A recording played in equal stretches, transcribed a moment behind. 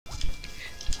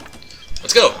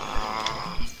Let's go.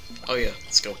 Oh yeah,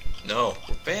 let's go. No.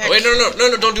 We're back. Oh, wait,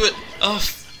 no, don't do it. Oh,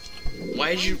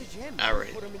 why did you?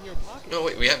 Alright. No,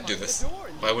 wait, we have to do this.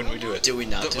 Why wouldn't we do it? Did we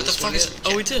not do what this the fuck one is? yet?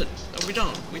 Oh, we did. Oh, we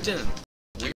don't. We didn't.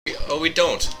 Oh, we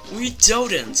don't. We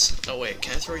don't. Oh wait,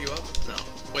 can I throw you up? No.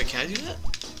 Wait, can I do that?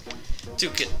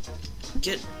 Dude,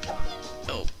 get.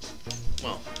 Oh,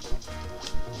 well.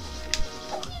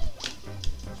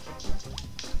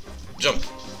 Jump.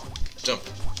 Jump.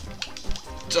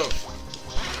 Jump.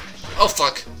 Oh,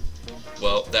 fuck.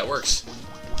 Well, that works.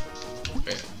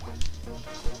 Wait.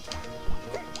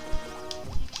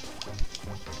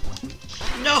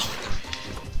 No!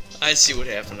 I see what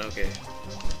happened, okay.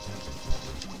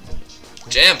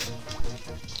 Jump.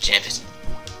 Jump it.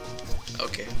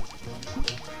 Okay.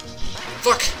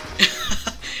 Fuck.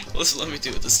 Let me do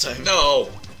it this time. No.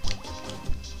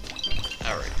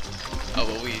 Alright. Oh,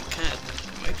 well, we kind of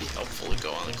might be helpful to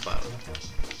go on the cloud.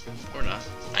 Or not.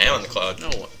 I am on the cloud. No,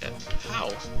 how?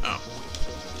 Oh.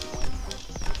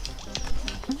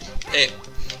 Hey.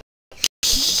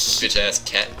 Bitch ass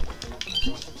cat.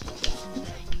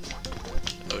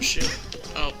 Oh shit.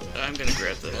 Oh, I'm gonna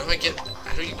grab that. How do I get?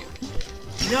 How do you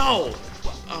get? No!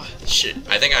 Oh, shit.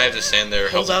 I think I have to stand there.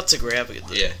 Hold out to grab it.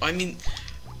 Yeah. I mean,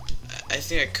 I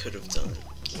think I could have done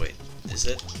it. Wait, is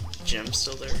that gem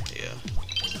still there? Yeah.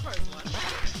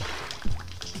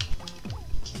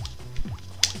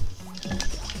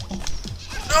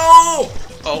 No!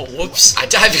 Oh, whoops. I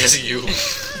died because of you.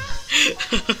 If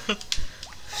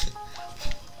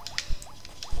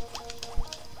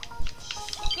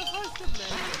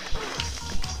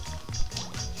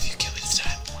you kill me this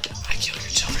time, I kill your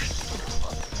children.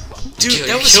 Dude,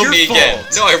 that was kill your me fault. again.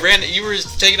 No, I ran. You were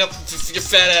taking up. Your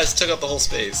fat ass took up the whole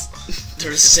space.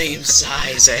 They're the same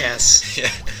size, ass.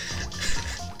 Yeah.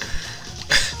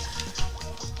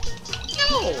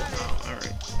 No! Oh,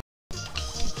 alright.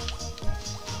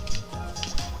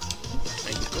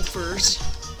 I can go first.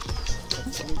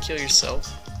 Don't fucking kill yourself.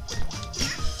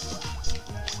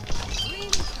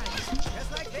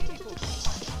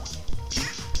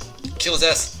 Kill his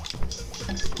ass.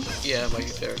 Yeah, might be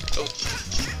fair. Oh.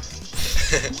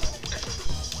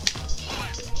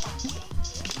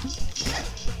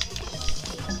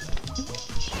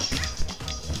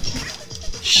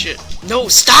 Shit. No,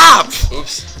 stop!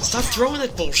 Oops. Stop throwing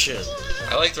that bullshit.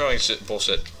 I like throwing shit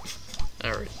bullshit.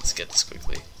 Alright, let's get this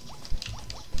quickly.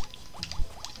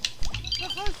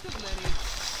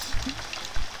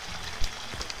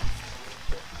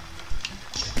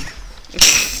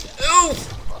 Ooh!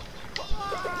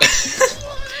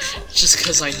 Just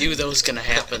because I knew that was gonna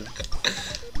happen.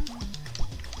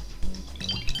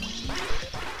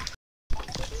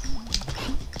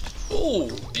 Ooh,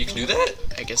 you can do that?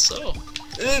 I guess so.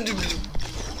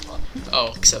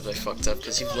 Oh, except I fucked up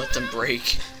because you let them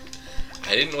break.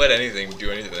 I didn't let anything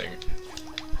do anything.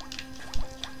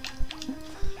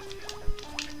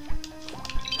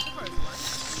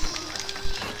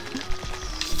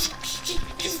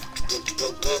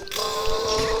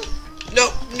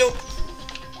 No, no.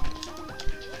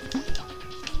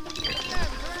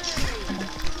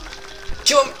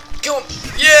 Kill him! Kill him!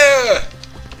 Yeah!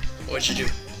 What'd you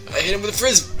do? I hit him with a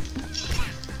frizz.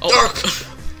 Oh. Dark.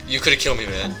 You could have killed me,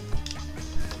 man.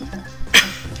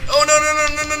 Oh no!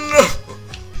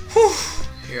 Whew.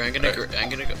 Here, I'm gonna go.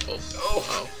 Oh.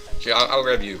 Oh. Here, I'll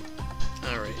grab you.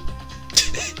 All right.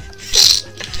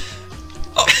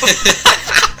 Oh.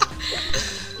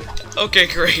 Okay,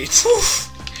 great. Oof.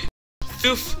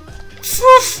 Oof.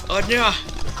 Oof. Oh no.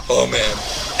 Oh man.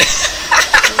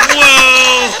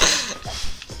 Whoa.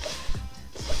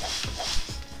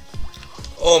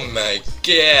 Oh my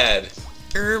god.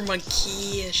 My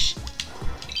gosh.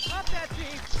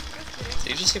 Did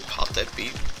you just get popped that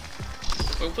beat?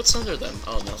 Wait, what's under them?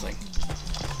 Oh, nothing.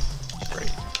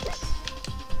 Great.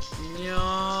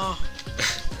 Yeah.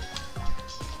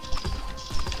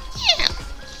 Yeah.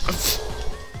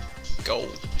 Go.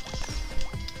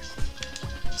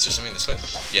 Is there something this way?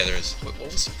 Yeah, there is. What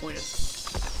was the point of?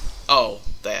 Oh,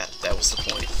 that was the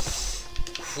point.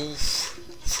 Foof.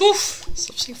 Foof.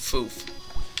 Stop saying foof.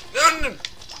 No.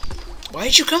 Why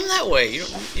did you come that way? You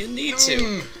didn't need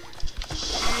to.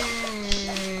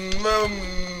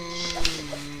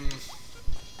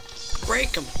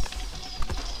 Break them.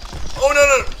 Oh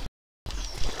no.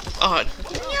 Oh.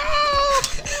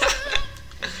 No.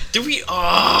 Do we?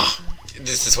 Ah.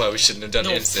 This is why we shouldn't have done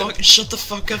No, instant. shut the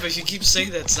fuck up. If you keep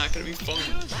saying that, it's not gonna be fun.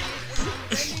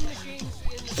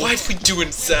 Why'd we do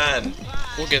insane?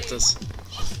 We'll get this.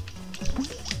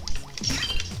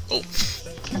 Oh.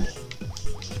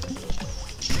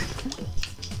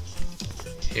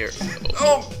 Here.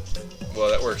 Oh! Well,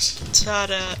 that works.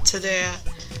 Ta-da, ta-da.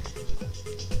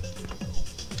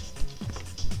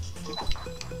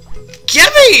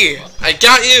 Get me! I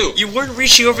got you! You weren't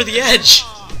reaching over the edge.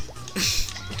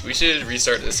 We should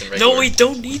restart this in regular. No, we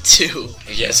don't need to.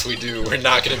 Yes, we do. We're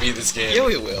not gonna beat this game. Yeah,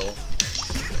 we will.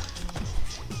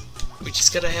 We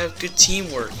just gotta have good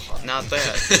teamwork, not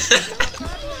that.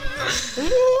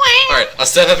 Alright, I'll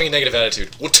stop having a negative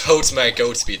attitude. We'll totes my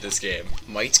goats beat this game.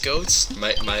 Might goats?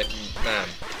 Man.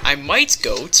 I might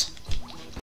goat.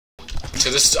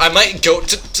 I might go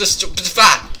to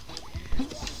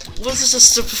What is this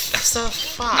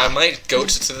stuff? I might go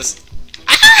to this.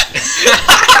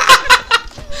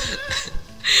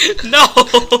 No!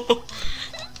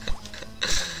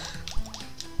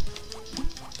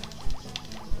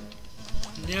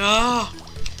 No!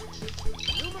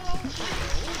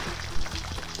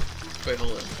 Wait,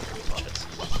 hold on.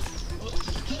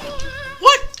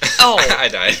 What? Oh! I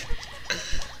died.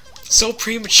 So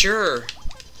premature.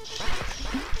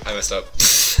 I messed up.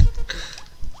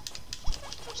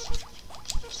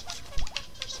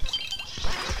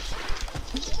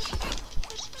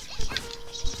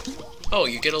 Oh,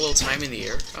 you get a little time in the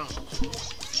air? Oh.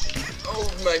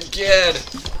 Oh my god.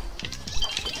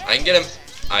 I can get him.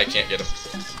 I can't get him.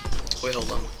 Wait, hold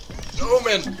on. Oh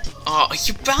man. Oh,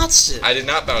 you bounced it! I did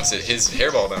not bounce it. His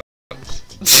hairball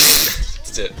bounced.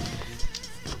 That's it.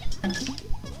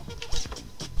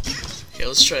 Okay,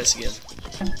 let's try this again.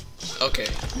 Okay.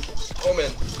 Oh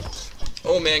man.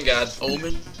 Oh man, God.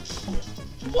 Omen?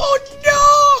 Oh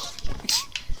no!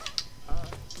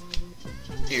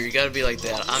 Here, you gotta be like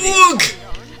that. Look!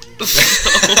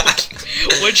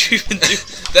 What'd you even do?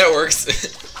 That works.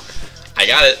 I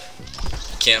got it.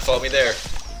 Can't fault me there.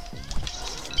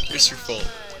 Here's your fault.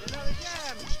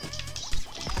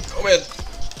 Oh man.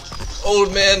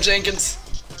 Old man Jenkins.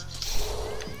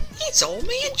 It's old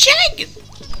man Jenkins.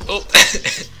 Oh.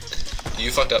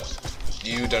 You fucked up.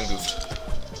 You done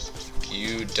goofed.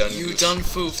 You done You goofed. done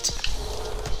foofed.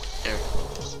 There.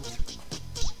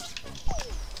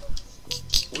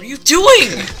 What are you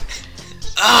doing?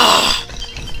 Ah!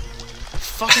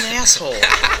 Fucking asshole.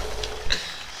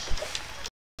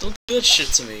 Don't do that shit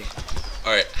to me.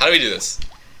 Alright, how do we do this?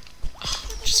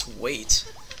 Just wait.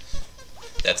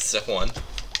 That's step one.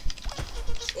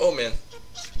 Oh man.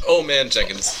 Oh man,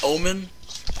 Jenkins. Omen?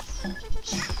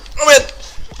 Oh man!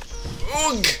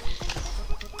 Ugh!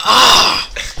 Ah!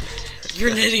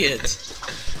 You're an idiot.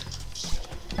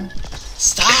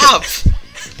 Stop!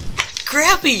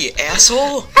 Grab me,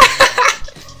 asshole!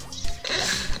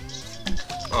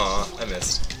 Aw, I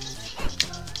missed.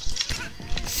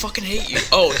 Fucking hate you.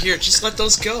 Oh, here, just let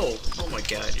those go. Oh my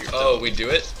god, you're Oh, dumb. we do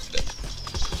it?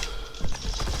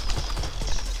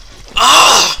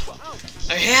 Ah!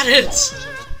 I had it!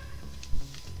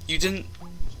 You didn't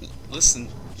listen.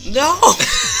 No!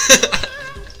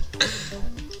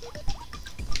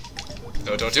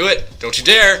 No, don't do it! Don't you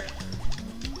dare!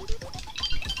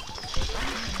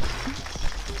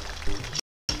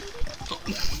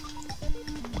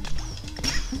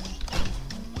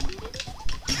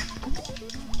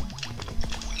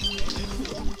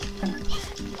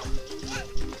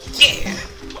 Yeah!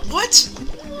 What?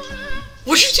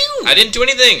 What'd you do? I didn't do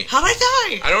anything! How'd I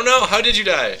die? I don't know, how did you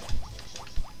die?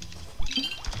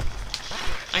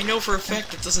 I know for a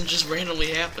fact it doesn't just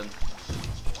randomly happen.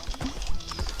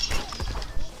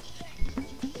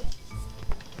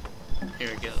 Here,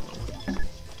 I get another one.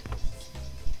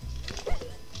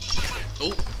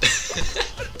 Oh!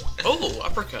 Oh,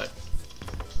 uppercut.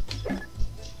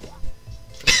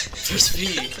 Press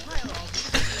V.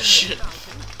 Shit.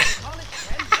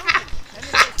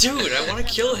 Dude, I want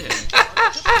to kill him.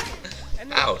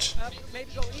 Ouch. Maybe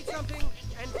go eat something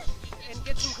and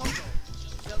get some cocoa.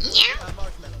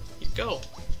 You go.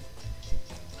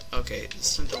 Okay,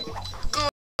 this time don't.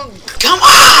 Come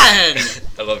on!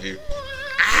 I love you.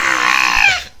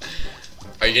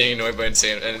 Are you getting annoyed by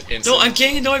insane? No, I'm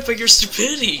getting annoyed by your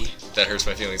stupidity. That hurts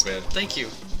my feelings, man. Thank you.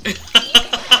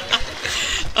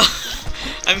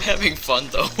 I'm having fun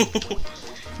though.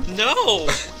 No.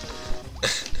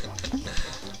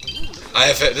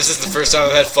 This is the first time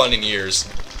I've had fun in years.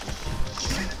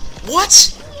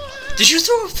 What? Did you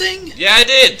throw a thing? Yeah, I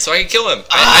did, so I can kill him.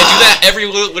 I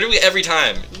do that literally every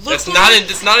time. That's not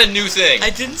a new thing. I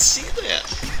didn't see that.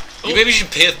 You maybe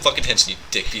should pay fucking attention, you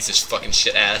dick piece of fucking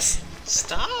shit ass.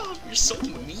 Stop! You're so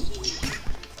mean.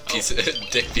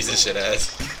 Dick piece of shit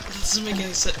ass. That doesn't make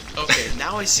any sense. Okay,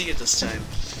 now I see it this time.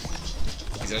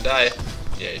 He's gonna die.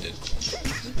 Yeah, he did.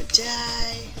 I'm gonna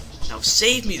die. Now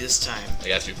save me this time. I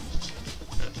got you.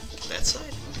 That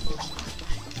side.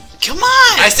 Come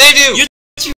on! I saved you! You're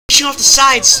reaching off the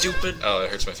side, stupid. Oh,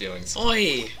 it hurts my feelings.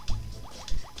 Oi.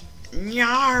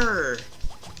 Nyar.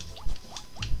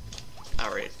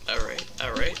 Alright.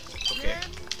 Okay.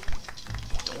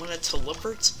 that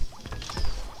teleport?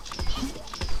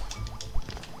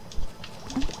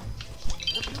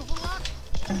 The beautiful rock.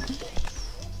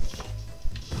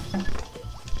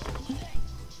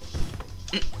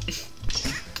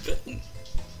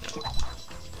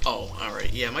 Oh,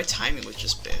 alright. Yeah, my timing was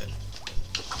just bad.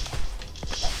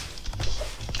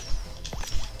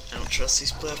 I don't trust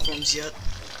these platforms yet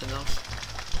enough.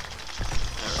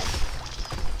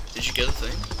 Alright. Did you get a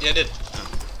thing? Yeah, I did.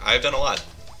 Oh. I've done a lot.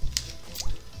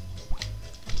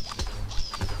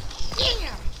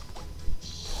 Yeah.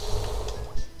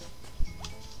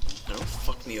 Don't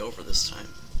fuck me over this time.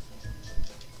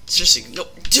 Seriously, no,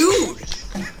 dude!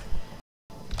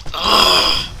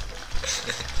 Ugh!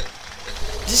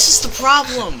 This is the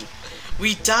problem!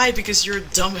 We died because you're a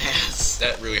dumbass.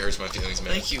 That really hurts my feelings,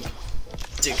 man. Thank you,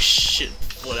 dick shit,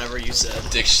 whatever you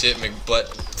said. Dick shit McButt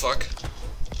fuck.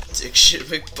 Dick shit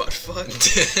McButt fuck.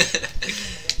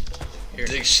 Here.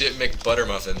 Dick shit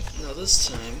McButtermuffin. No, this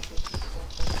time.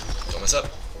 Don't mess up.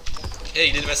 Hey,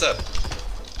 you didn't mess up.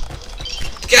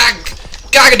 Gag!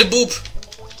 Gaga da boop!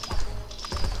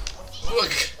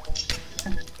 Look!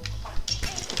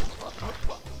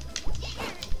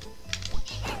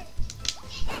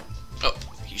 Oh,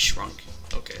 he shrunk.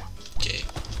 Okay. Okay.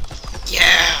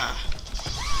 Yeah!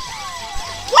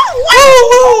 Woo!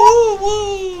 Woo!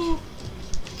 Woo!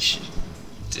 Shit.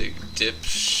 Dip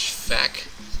fack.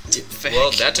 Dip fact.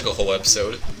 Well, that took a whole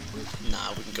episode.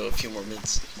 Nah, we can go a few more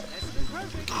minutes.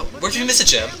 Where did we miss a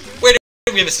gem? Where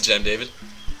did we miss a gem, David?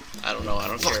 I don't know, I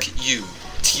don't care. Fuck you,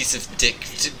 tease of dick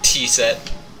T-set.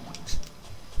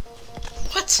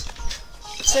 What?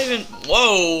 It's not even.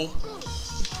 Whoa!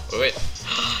 Wait.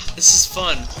 This is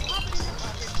fun.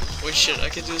 Wait, shit, I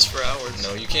could do this for hours.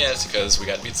 No, you can't, because we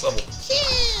gotta beat this level.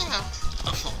 Yeah!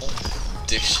 Oh.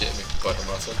 Dick shit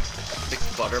McButtermuffin. Big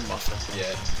butter muffin.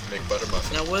 Yeah,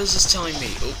 McButtermuffin. Now, what is this telling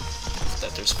me? Oh,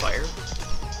 that there's fire?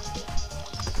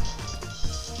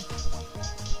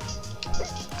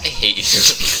 I hate you.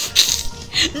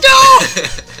 No!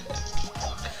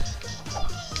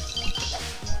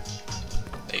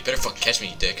 Hey, you better fucking catch me,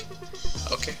 you dick.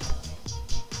 Okay.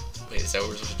 Wait, is that what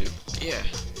we're supposed to do? Yeah.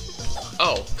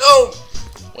 Oh. No!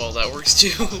 Well, that works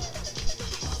too.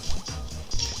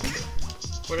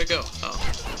 Where'd it go? Oh.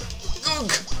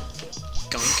 Gunk!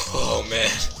 Gunk. Oh,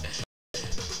 man.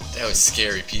 That was a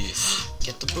scary piece.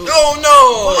 Get the boot. Oh,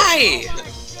 no! Why?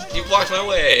 You blocked my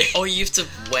way. Oh, you have to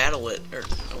waddle it. Or,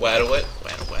 Waddle it?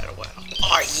 Waddle, waddle, waddle.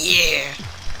 Oh, yeah!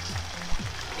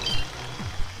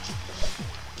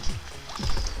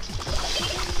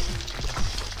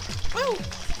 Woo!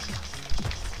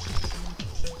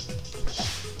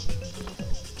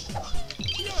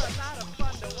 You're a lot of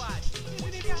fun to watch,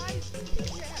 isn't it, guys?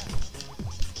 Yeah.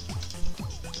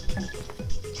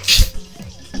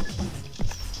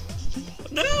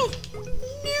 No!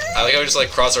 I like how we just like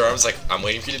cross our arms like, I'm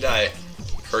waiting for you to die.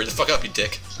 Hurry the fuck up, you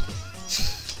dick.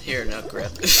 Here, now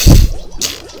grab.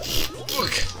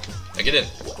 Look. Now get in.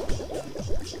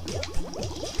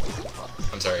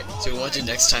 I'm sorry. So we want to do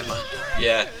next time on?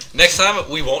 Yeah. Next time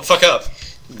we won't fuck up.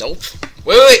 Nope.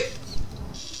 Wait, wait, wait.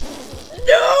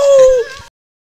 No!